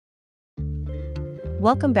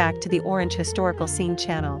Welcome back to the Orange Historical Scene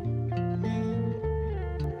channel.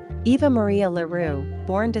 Eva Maria LaRue,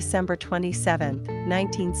 born December 27,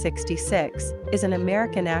 1966, is an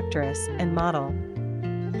American actress and model.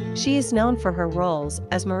 She is known for her roles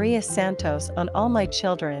as Maria Santos on All My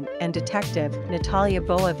Children and Detective Natalia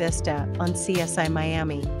Boa Vista on CSI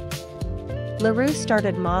Miami. LaRue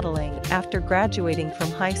started modeling after graduating from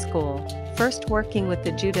high school, first working with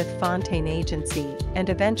the Judith Fontaine Agency and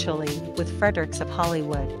eventually with Fredericks of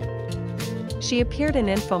Hollywood. She appeared in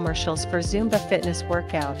infomercials for Zumba fitness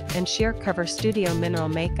workout and Sheer Cover Studio Mineral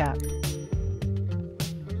Makeup.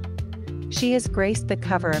 She has graced the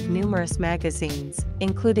cover of numerous magazines,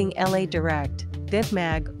 including LA Direct, Viv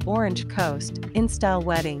Mag, Orange Coast, InStyle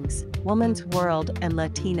Weddings, Woman's World and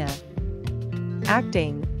Latina.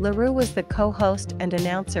 Acting, LaRue was the co-host and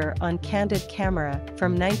announcer on Candid Camera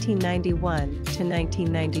from 1991 to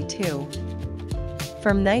 1992.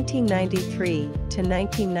 From 1993 to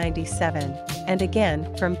 1997, and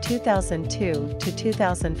again from 2002 to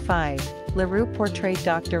 2005, LaRue portrayed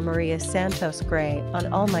Dr. Maria Santos Gray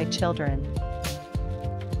on All My Children.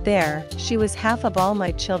 There, she was half of All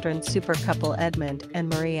My Children's super couple Edmund and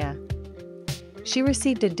Maria. She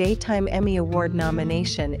received a Daytime Emmy Award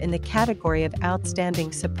nomination in the category of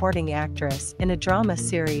Outstanding Supporting Actress in a Drama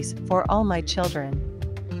Series for All My Children.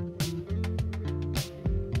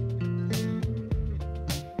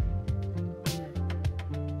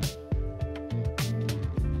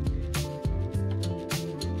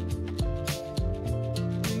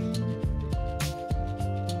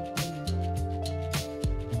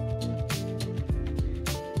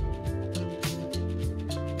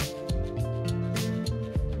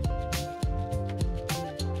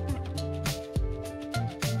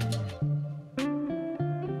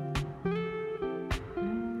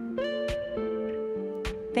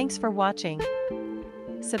 Thanks for watching.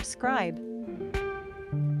 Subscribe.